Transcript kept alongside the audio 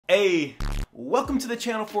Hey, welcome to the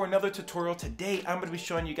channel for another tutorial. Today I'm going to be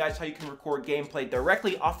showing you guys how you can record gameplay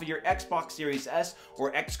directly off of your Xbox Series S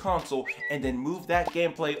or X console and then move that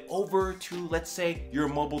gameplay over to, let's say, your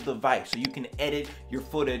mobile device so you can edit your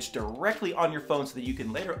footage directly on your phone so that you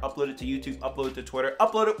can later upload it to YouTube, upload it to Twitter,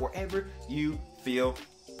 upload it wherever you feel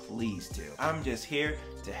pleased to. I'm just here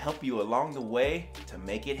to help you along the way to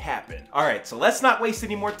make it happen. All right, so let's not waste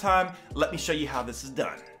any more time. Let me show you how this is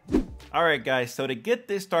done. All right, guys, so to get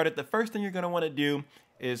this started, the first thing you're gonna wanna do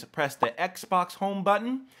is press the Xbox home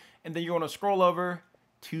button, and then you're gonna scroll over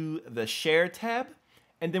to the share tab.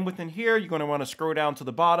 And then within here, you're gonna wanna scroll down to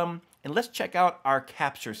the bottom, and let's check out our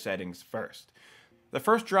capture settings first. The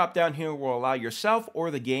first drop down here will allow yourself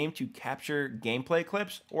or the game to capture gameplay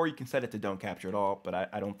clips, or you can set it to don't capture at all, but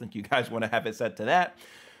I don't think you guys wanna have it set to that.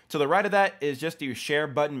 To the right of that is just your share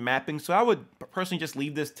button mapping. So I would personally just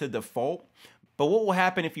leave this to default. But what will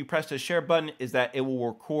happen if you press the share button is that it will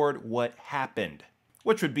record what happened,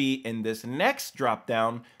 which would be in this next drop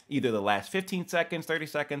down, either the last 15 seconds, 30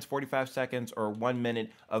 seconds, 45 seconds, or 1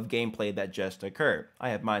 minute of gameplay that just occurred. I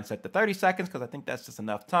have mine set to 30 seconds because I think that's just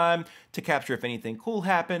enough time to capture if anything cool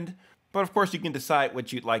happened. But of course you can decide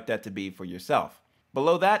what you'd like that to be for yourself.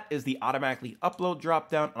 Below that is the automatically upload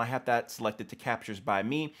dropdown, and I have that selected to captures by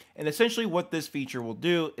me. And essentially what this feature will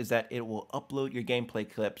do is that it will upload your gameplay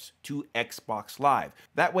clips to Xbox Live.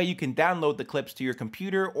 That way you can download the clips to your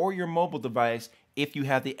computer or your mobile device if you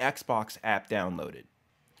have the Xbox app downloaded.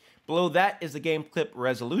 Below that is the game clip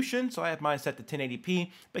resolution, so I have mine set to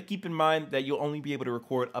 1080p, but keep in mind that you'll only be able to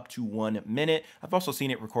record up to 1 minute. I've also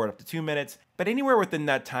seen it record up to 2 minutes, but anywhere within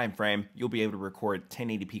that time frame, you'll be able to record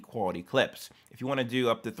 1080p quality clips. If you want to do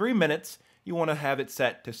up to 3 minutes, you want to have it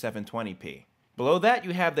set to 720p. Below that,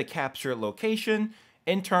 you have the capture location.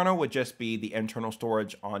 Internal would just be the internal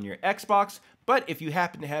storage on your Xbox, but if you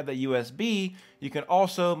happen to have the USB, you can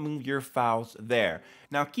also move your files there.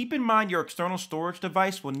 Now keep in mind your external storage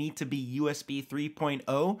device will need to be USB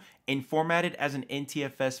 3.0 and formatted as an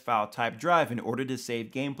NTFS file type drive in order to save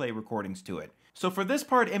gameplay recordings to it. So for this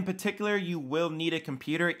part in particular, you will need a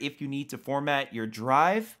computer if you need to format your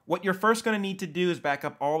drive. What you're first going to need to do is back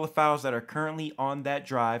up all the files that are currently on that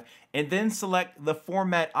drive and then select the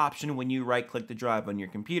format option when you right click the drive on your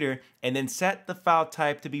computer and then set the file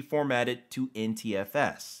type to be formatted to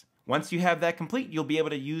NTFS. Once you have that complete, you'll be able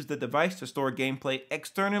to use the device to store gameplay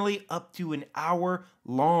externally up to an hour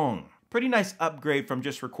long. Pretty nice upgrade from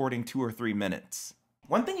just recording 2 or 3 minutes.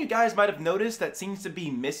 One thing you guys might have noticed that seems to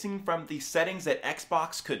be missing from the settings that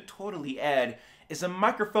Xbox could totally add is a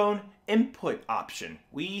microphone input option.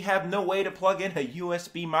 We have no way to plug in a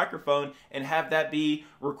USB microphone and have that be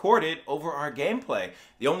recorded over our gameplay.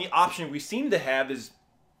 The only option we seem to have is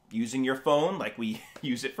using your phone like we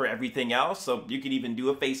use it for everything else, so you could even do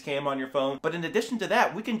a face cam on your phone. But in addition to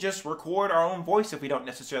that, we can just record our own voice if we don't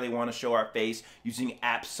necessarily want to show our face using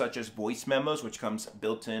apps such as voice memos, which comes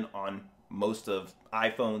built in on most of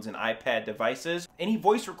iPhones and iPad devices. Any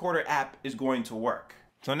voice recorder app is going to work.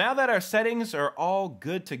 So now that our settings are all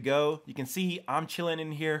good to go, you can see I'm chilling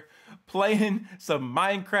in here playing some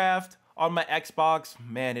Minecraft on my Xbox.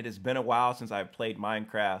 Man, it has been a while since I've played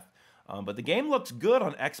Minecraft, but the game looks good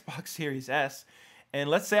on Xbox Series S. And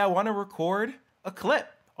let's say I want to record a clip.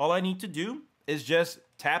 All I need to do is just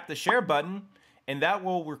tap the share button, and that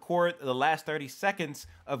will record the last 30 seconds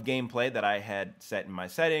of gameplay that I had set in my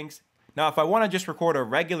settings. Now, if I want to just record a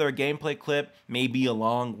regular gameplay clip, maybe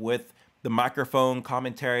along with the microphone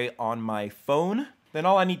commentary on my phone, then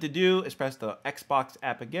all I need to do is press the Xbox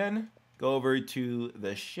app again, go over to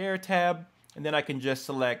the share tab, and then I can just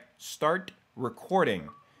select start recording,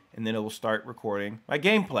 and then it will start recording my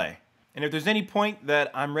gameplay. And if there's any point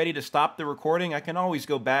that I'm ready to stop the recording, I can always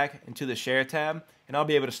go back into the share tab, and I'll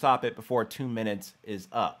be able to stop it before 2 minutes is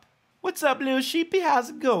up. What's up, little sheepy? How's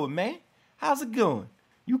it going, man? How's it going?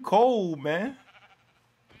 You cold, man.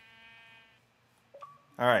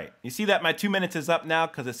 All right, you see that my 2 minutes is up now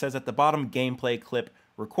because it says at the bottom gameplay clip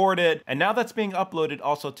recorded. And now that's being uploaded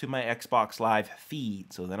also to my Xbox Live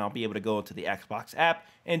feed. So then I'll be able to go into the Xbox app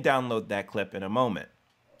and download that clip in a moment.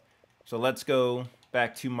 So let's go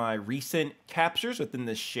back to my recent captures within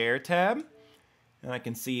the share tab. And I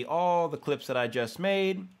can see all the clips that I just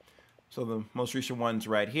made. So the most recent one's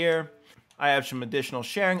right here. I have some additional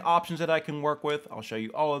sharing options that I can work with. I'll show you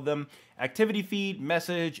all of them. Activity feed,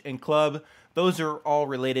 message, and club. Those are all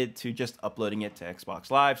related to just uploading it to Xbox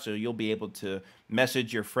Live. So you'll be able to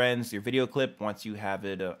message your friends your video clip once you have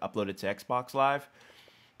it uploaded to Xbox Live.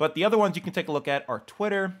 But the other ones you can take a look at are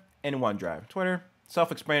Twitter and OneDrive. Twitter,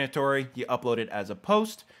 self-explanatory. You upload it as a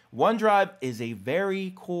post. OneDrive is a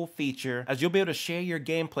very cool feature as you'll be able to share your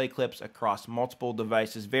gameplay clips across multiple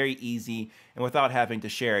devices very easy and without having to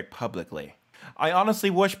share it publicly. I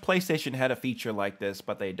honestly wish PlayStation had a feature like this,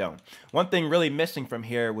 but they don't. One thing really missing from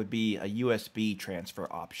here would be a USB transfer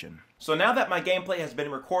option. So now that my gameplay has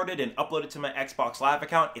been recorded and uploaded to my Xbox Live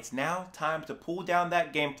account, it's now time to pull down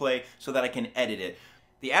that gameplay so that I can edit it.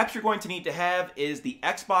 The apps you're going to need to have is the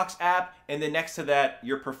Xbox app, and then next to that,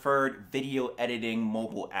 your preferred video editing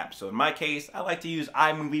mobile app. So in my case, I like to use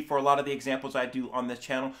iMovie for a lot of the examples I do on this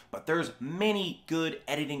channel, but there's many good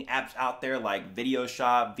editing apps out there like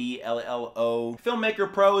Videoshop, VLLO,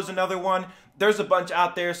 Filmmaker Pro is another one. There's a bunch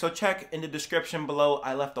out there, so check in the description below.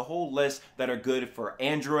 I left a whole list that are good for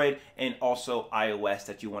Android and also iOS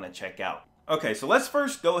that you want to check out. Okay, so let's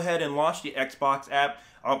first go ahead and launch the Xbox app.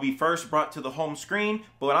 I'll be first brought to the home screen,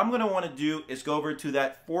 but what I'm going to want to do is go over to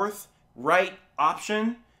that fourth right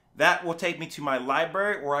option. That will take me to my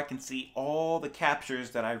library where I can see all the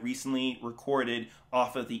captures that I recently recorded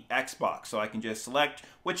off of the Xbox. So I can just select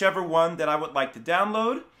whichever one that I would like to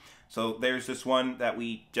download. So there's this one that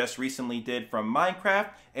we just recently did from Minecraft,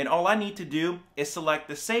 and all I need to do is select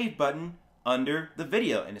the save button under the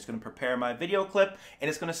video, and it's going to prepare my video clip, and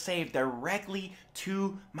it's going to save directly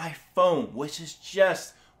to my phone, which is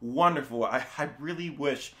just wonderful. I really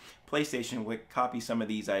wish PlayStation would copy some of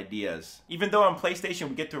these ideas. Even though on PlayStation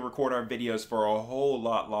we get to record our videos for a whole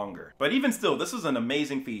lot longer. But even still, this is an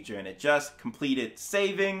amazing feature, and it just completed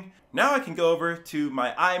saving. Now I can go over to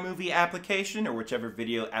my iMovie application, or whichever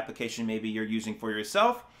video application maybe you're using for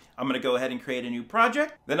yourself. I'm going to go ahead and create a new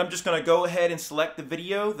project. Then I'm just going to go ahead and select the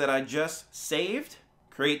video that I just saved,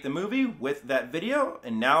 create the movie with that video,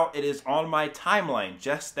 and now it is on my timeline,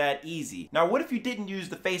 just that easy. Now, what if you didn't use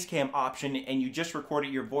the Facecam option and you just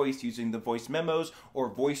recorded your voice using the voice memos or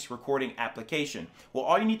voice recording application? Well,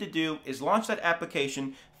 all you need to do is launch that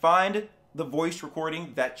application, find the voice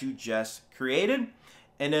recording that you just created,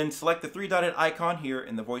 and then select the three-dotted icon here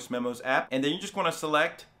in the voice memos app, and then you're just going to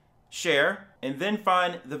select share, and then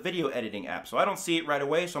find the video editing app. So I don't see it right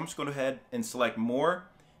away, so I'm just going to go ahead and select more.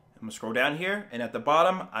 I'm going to scroll down here, and at the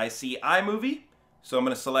bottom I see iMovie, so I'm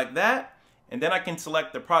going to select that, and then I can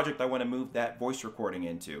select the project I want to move that voice recording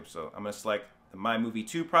into. So I'm going to select the My Movie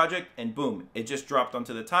 2 project, and boom, it just dropped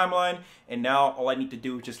onto the timeline, and now all I need to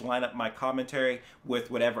do is just line up my commentary with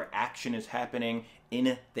whatever action is happening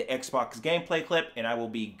in the Xbox gameplay clip, and I will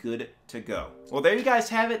be good to go. Well, there you guys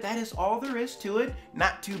have it. That is all there is to it.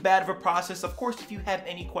 Not too bad of a process. Of course, if you have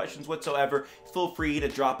any questions whatsoever, feel free to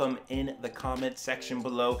drop them in the comment section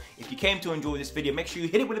below. If you came to enjoy this video, make sure you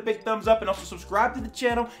hit it with a big thumbs up, and also subscribe to the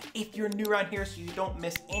channel if you're new around here so you don't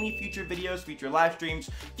miss any future videos, future live streams,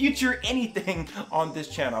 future anything on this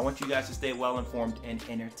channel. I want you guys to stay well informed and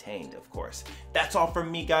entertained, of course. That's all from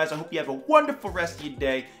me, guys. I hope you have a wonderful rest of your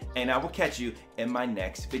day, and I will catch you in my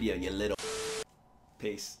next video, you little.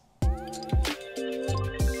 Peace.